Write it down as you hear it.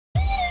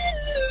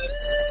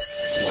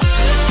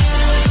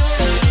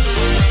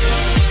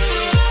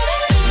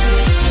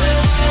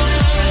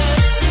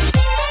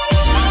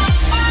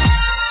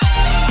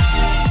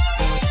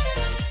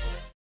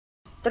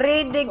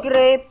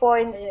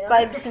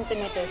3.5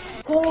 centimeters.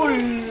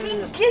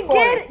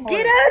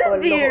 Get out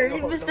of here,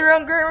 Mr.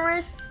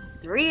 Ungermers.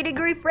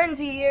 3-degree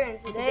frenzy here.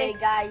 And Today,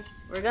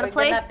 guys, we're gonna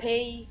play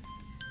play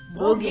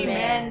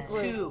BoogeyMan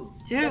 2.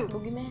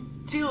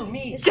 BoogeyMan. 2,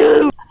 me.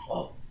 2.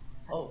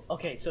 Oh,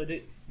 okay, so do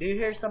you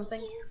hear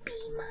something?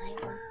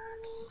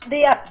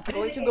 They are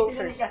going to go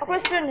first.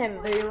 Question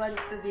him. They want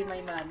to be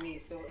my mommy,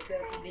 so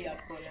they are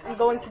I'm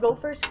going to go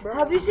first, bro.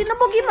 Have you seen a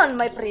boogeyman,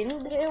 my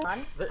friend?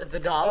 The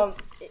doll?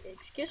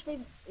 Excuse me,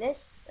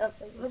 miss. Have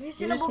you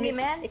seen a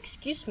boogeyman?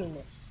 Excuse me,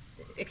 miss.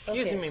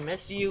 Excuse Okay. me,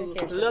 miss, you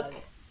Okay, so look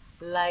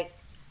like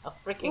a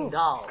freaking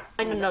doll.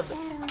 Find another.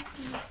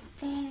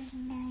 Very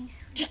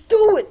nice. Just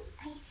do it.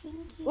 I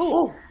think you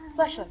Oh, should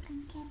flashlight. hurry up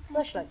and get ready.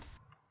 Flashlight.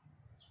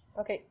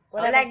 Okay.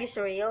 My leg is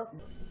real.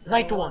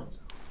 Night 1.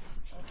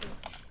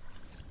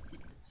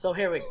 So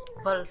here we go.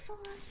 Mindful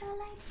of your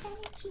light's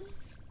energy.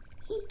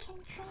 He can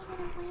train it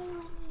away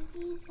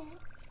when you use it.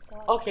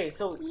 Okay,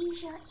 so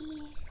Use your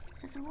ears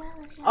as well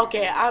as your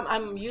okay, eyes.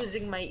 I'm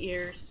using my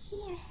ears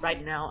Here,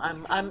 right now.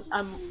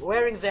 I'm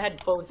wearing the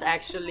headphones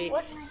actually,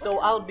 What? so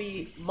I'll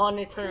be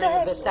monitoring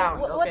the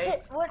sound.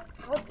 Okay. What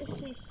is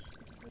this?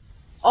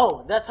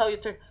 Oh, that's how you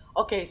turn.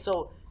 Okay,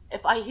 so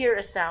if I hear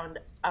a sound,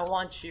 I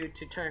want you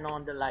to turn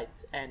on the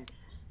lights and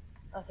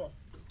Okay.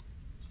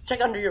 check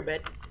under your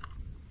bed.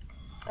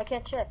 I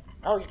can't check.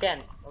 Oh, you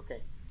can.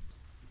 Okay.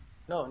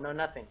 No,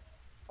 nothing.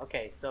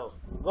 Okay, so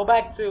go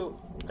back to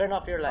turn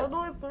off your How lights. do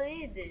I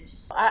play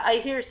this? I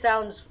hear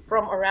sounds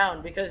from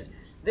around because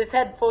this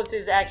headphones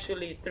is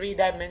actually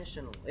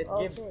 3-dimensional. It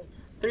gives Okay.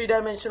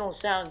 3-dimensional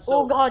sounds. So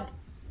Oh God.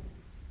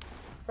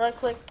 Right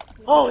click.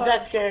 Oh,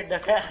 that scared the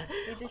cat.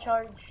 Need to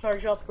charge.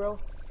 Charge up, bro.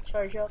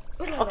 Charge up.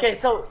 Okay,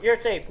 so you're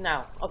safe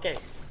now. Okay.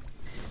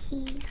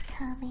 he's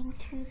coming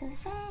through the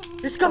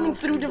vent. He's coming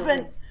through the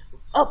vent.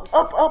 Up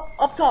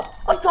top,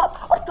 up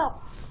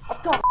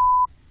top.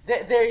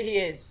 There he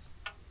is.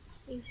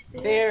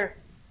 There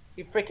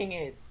he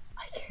freaking is.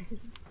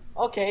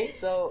 Okay,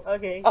 so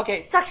Okay.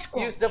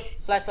 use the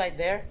flashlight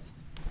there.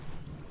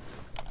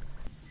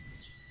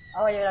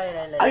 Oh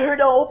yeah. I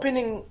heard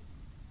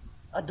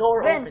a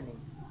door Vent.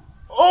 opening.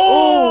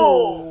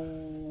 Oh!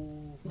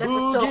 That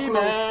was so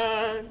close.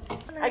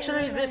 BoogeyMan.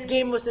 Actually, this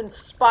game was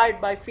inspired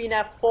by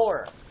FNAF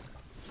 4.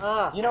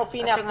 Ah. You know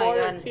FNAF 4?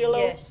 It's Halo?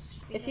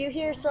 Yes. If you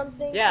hear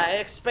something. Yeah, I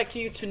expect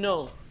you to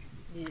know.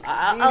 Do you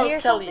I'll hear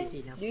tell something?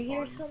 you. Do you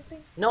hear something?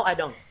 No, I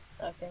don't.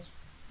 Okay.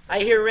 I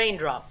hear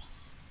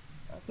raindrops.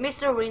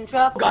 Mr.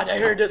 Raindrop. God, I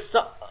heard a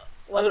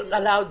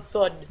loud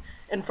thud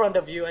in front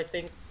of you, I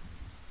think.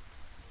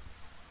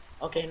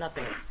 Okay,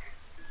 nothing.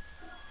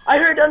 I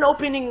heard an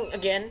opening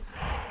again.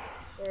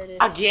 There it is.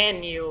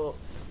 Again, you.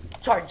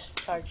 Charge.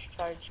 Charge.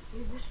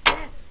 Who's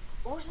that?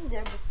 Wasn't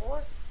there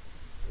before?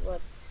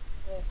 What?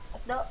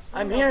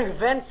 I'm hearing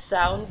vent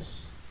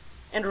sounds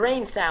and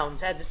rain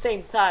sounds at the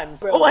same time.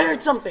 Oh, I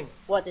heard something.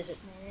 What is it?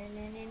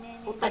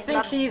 I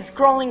think he's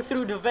crawling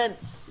through the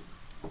vents.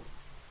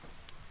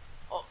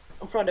 Oh,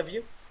 in front of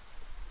you.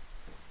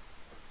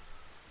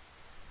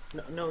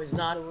 No, he's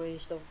not. A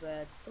waste of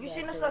that. Have you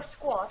seen a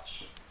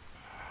Sasquatch?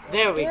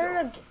 There we go.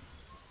 There.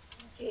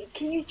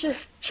 Can you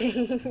just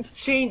change?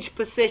 Change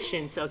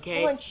positions,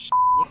 okay? Come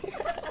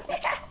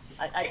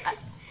on, I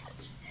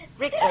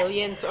Frick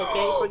aliens,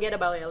 okay? Forget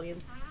about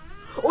aliens.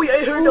 Oh yeah,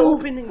 I heard the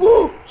opening.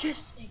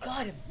 Yes, I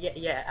got him.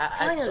 Yeah,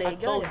 Finally, I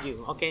got told him.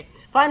 you, okay?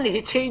 Finally,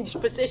 he changed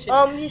position.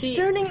 He's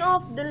turning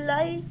off the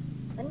lights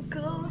and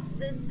close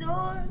the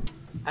door.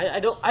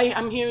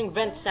 I'm hearing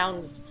vent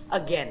sounds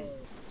again.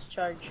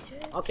 Charge.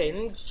 Okay,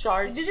 then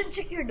charge. You didn't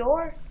check your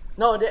door?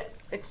 No,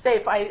 it's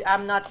safe.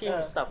 I'm not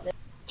hearing stuff.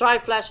 Try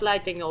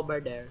flashlighting over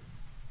there.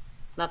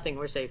 Nothing,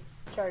 we're safe.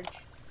 Charge.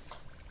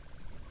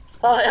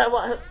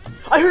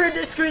 I heard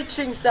a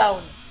screeching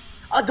sound.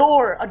 A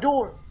door.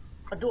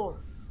 Oh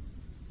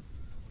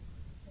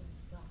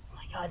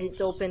my God,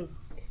 it's open.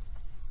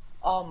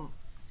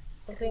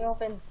 Something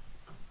open.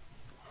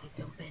 It's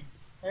open.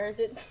 Where is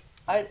it?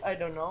 I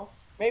don't know.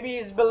 Maybe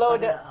it's below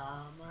the.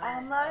 Oh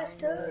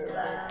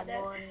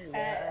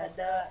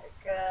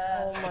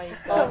my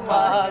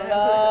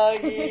God.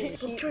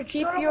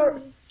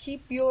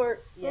 Keep your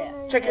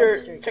Check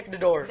the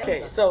door.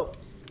 Okay, so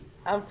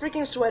I'm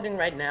freaking sweating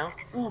right now.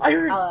 I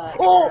heard.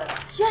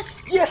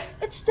 Yes,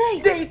 it's day.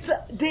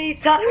 Data.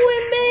 We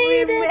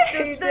made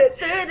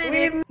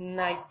it.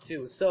 Night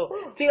 2.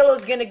 So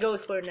Tilo's gonna go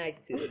for night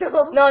 2.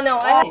 No,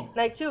 I have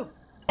night 2.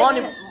 I'm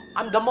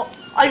the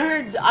I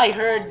heard I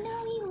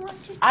know you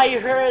want to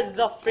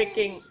the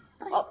freaking.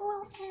 but it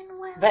won't end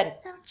well. vent.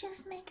 They'll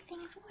just make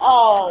things worse.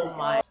 Oh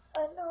my.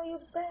 I know you're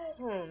bad.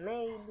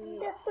 Maybe.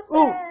 That's the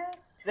Ooh. bad.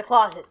 The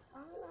closet.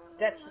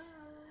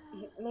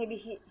 Maybe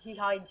he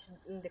hides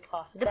in the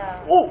closet.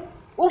 Oh,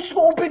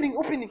 opening.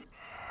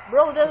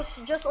 Bro, there's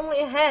just only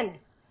a hand.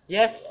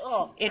 Yes.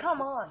 Oh,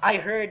 come on. I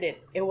heard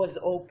it. It was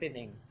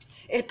opening.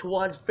 It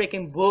was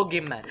freaking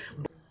BoogeyMan.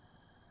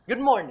 Good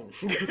morning.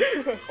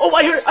 Oh,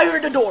 I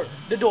heard the door.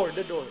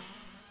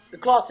 The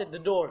closet, the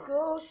door.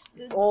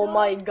 Oh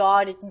my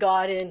God, it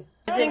got in.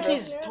 I think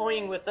he's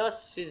toying with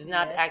us. He's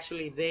not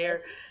actually there.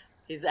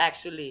 He's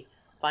actually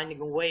finding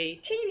a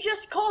way. Can you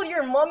just call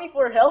your mommy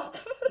for help?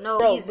 No.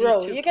 Bro, Easy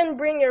bro, to- you can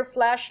bring your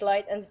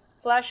flashlight and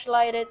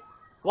flashlight it.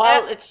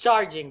 While it's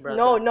charging, brother.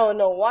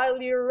 No,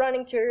 while you're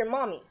running to your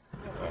mommy.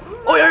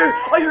 Oh,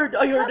 I heard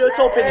it's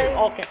opening.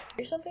 Okay.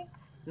 Hear something?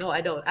 No,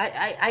 I don't.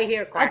 I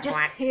hear quack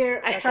quack. hear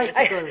a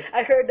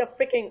I heard the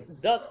freaking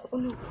duck.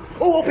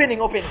 Oh, opening.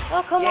 Oh,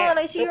 come Yeah. on,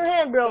 I see your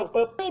hand, bro.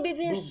 Boop. Maybe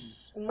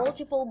there's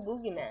multiple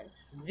boogeymans.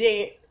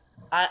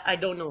 I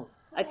don't know.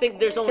 I think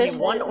there's only There's-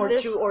 one or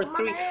there's- two or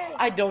three.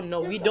 I don't know.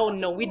 We don't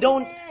know.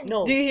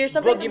 know. Do you hear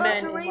something?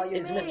 Boogeyman About to rape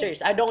is me.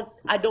 mysterious.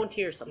 I don't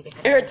hear something.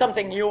 I heard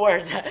something. You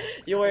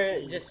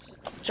were just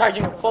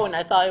charging your phone.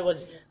 I thought it was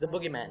the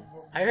boogeyman.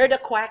 I heard a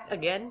quack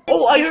again.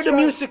 Oh, I heard the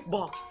music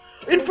box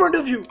in front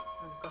of you.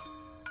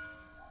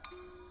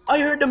 I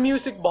heard the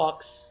music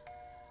box.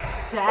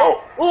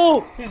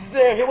 Oh, he's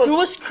there. He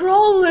was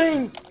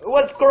crawling.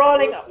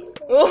 crawling.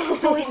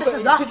 Oh,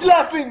 He's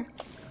laughing.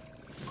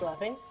 He's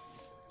laughing.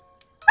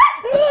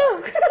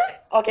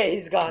 Okay,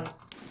 he's gone.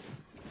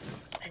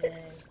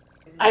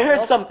 I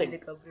heard something.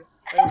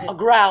 A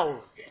growl.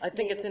 I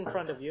think it's in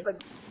front of you.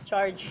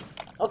 Charge.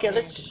 Okay,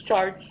 let's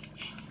charge.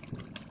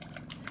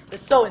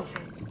 It's so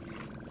intense.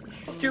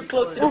 It's too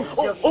close to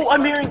oh,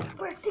 I'm hearing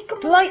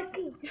Light.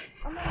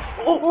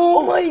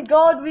 Oh my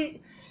God,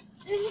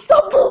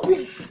 stop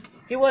moving.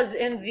 He was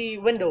in the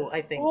window,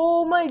 I think.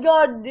 Oh my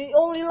God, the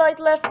only light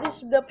left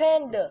is the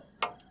panda.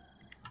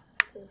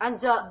 And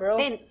the Bro.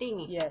 tent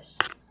thingy. Yes.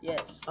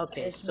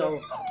 Okay, Yes,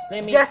 so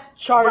let me Just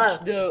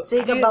charge the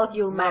think about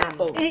your my man.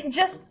 phone.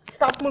 Just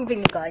stop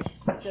moving,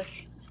 guys. Just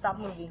stop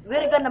moving.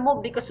 We're gonna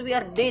move because we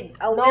are dead.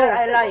 No, We're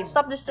alive.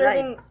 stop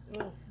disturbing.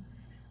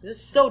 This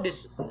is so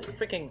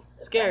freaking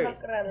scary.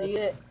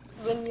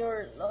 When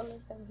you're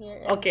come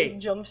here and Okay. you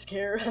jump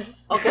scare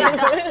us. Okay.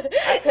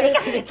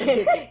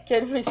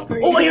 Can we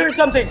scream? Oh, I heard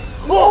something.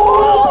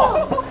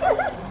 Oh!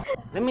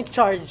 Let me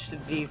charge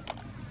the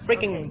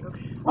freaking.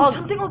 Oh,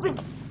 something open!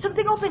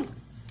 Something open!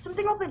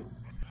 Something open!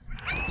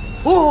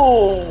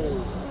 Oh!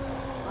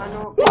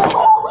 Ano?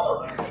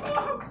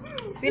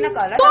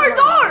 Pinakalat? Doors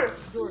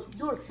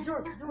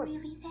are not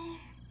really there.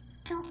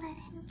 Don't let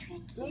him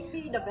trick you.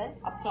 Maybe the vent.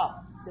 Up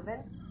top. The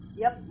vent.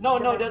 Yep. No,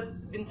 the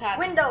ventana.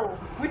 Window.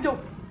 Window.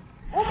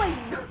 Oh my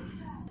God.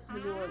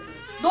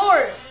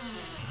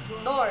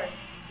 Door.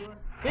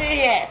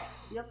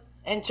 Yes. Yep.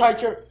 And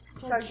charge your.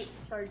 Charge.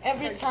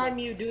 Every time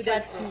you do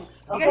that to.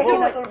 You can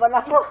do it.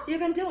 You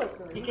can do it.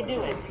 You can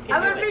do it. I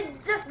will be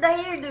just the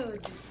hair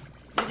dude.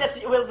 You just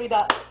will be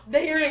the. The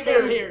hearing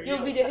Here, aid. here, You'll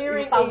be you the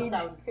hearing sound.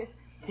 aid.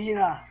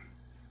 Sira.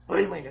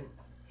 Oh my God.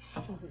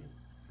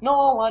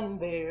 No one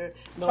there.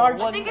 No Charge.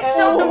 one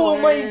Oh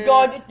my there.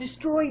 God! It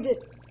destroyed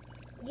it.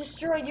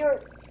 Destroyed your.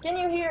 Can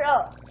you hear?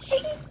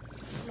 Did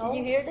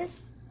you hear this?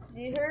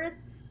 Do you hear it?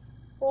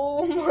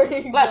 Oh my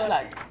God!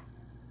 Flashlight.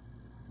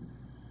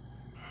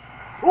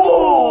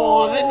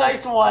 Oh, the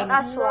nice one.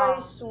 That's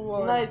nice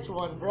one. Nice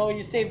one, bro.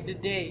 You saved the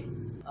day.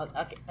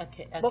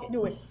 Okay. Book,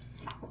 do it.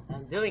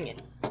 I'm doing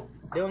it.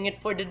 Doing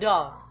it for the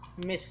dog,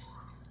 Miss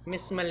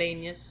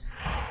Malanius.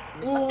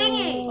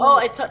 Oh,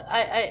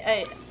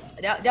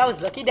 that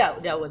was lucky.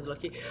 That was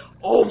lucky.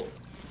 Oh,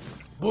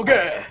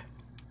 Boogie.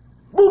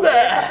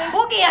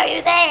 Boogie, are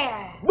you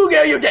there? Boogie,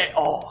 are you there?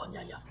 Oh,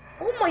 yeah.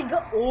 Oh my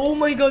God! Oh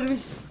my God!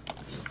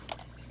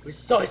 We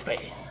saw his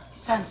face.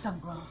 Sansa,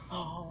 bro.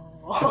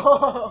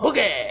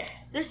 Boogie.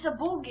 There's a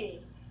boogie.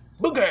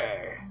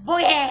 Boogie.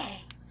 Boogie!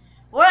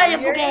 Where are you,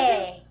 Can you hear boogie?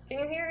 anything? Can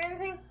you hear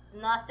anything?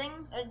 Nothing.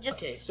 Just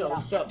Okay,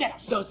 Get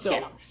so.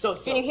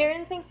 Can you hear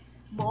anything?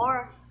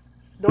 more.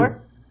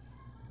 Door?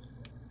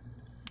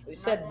 We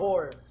said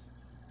bore.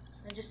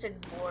 I just said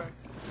more.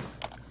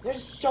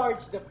 Let's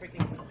charge the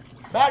freaking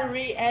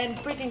battery and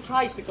freaking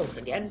tricycles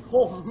again.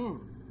 Oh,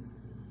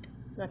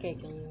 Okay,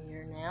 can you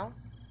hear now?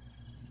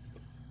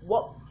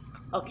 What?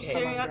 Okay.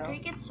 Hearing on, a bro.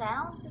 cricket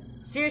sound?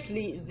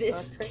 Seriously,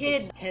 this Crickets.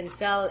 kid can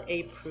tell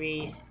a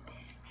priest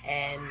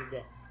and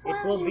it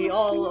While will you be were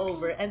all sleeping,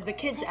 over. And the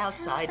kids I found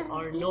outside some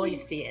are things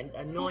noisy and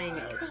annoying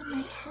that us.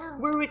 might help.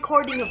 We're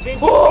recording a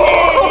video.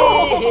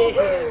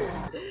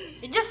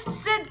 You just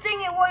said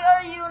thingy, why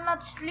are you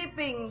not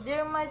sleeping?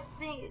 They might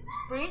think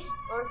priest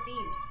or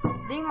thieves.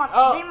 They might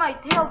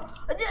help.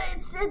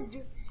 It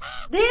said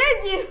they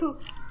heard you.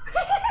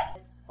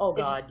 Oh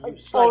God, you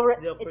It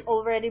sliced the it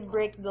already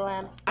break the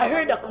lamp. I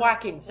heard a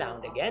quacking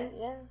sound again.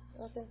 Yeah.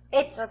 Okay.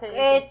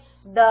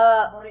 It's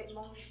the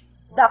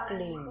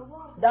duckling.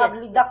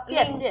 Duckling.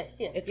 Yes.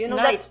 It's You know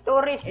night. that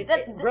story?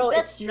 Bro,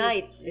 That's it's true.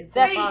 night. It's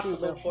That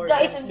impossible for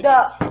that them is to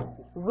the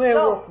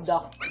werewolf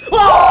duck.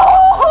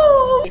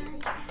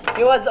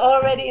 He was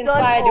already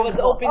inside. He was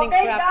opening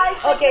Okay, crap. guys,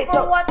 thank you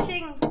for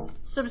watching.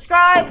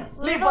 Subscribe,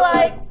 Leave leave a a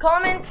like,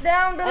 comment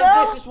down below.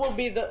 And this will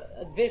be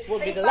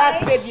the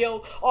last Stay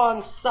video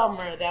on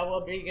summer that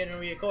we'll be getting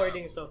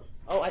recording. So,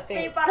 I think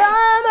Stay it's, Paris.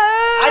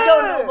 I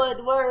don't know,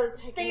 but we're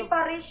Stay taking,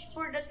 Paris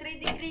for the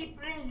 3-degree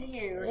frenzy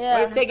here. Yeah.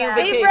 we're taking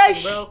Stay vacation,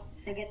 fresh. bro.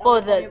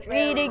 For the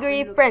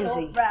 3-degree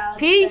frenzy.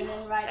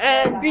 Peace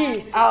And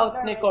peace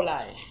out,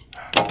 Nikolai.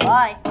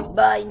 Bye.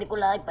 Bye,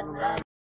 Nikolai Panulay.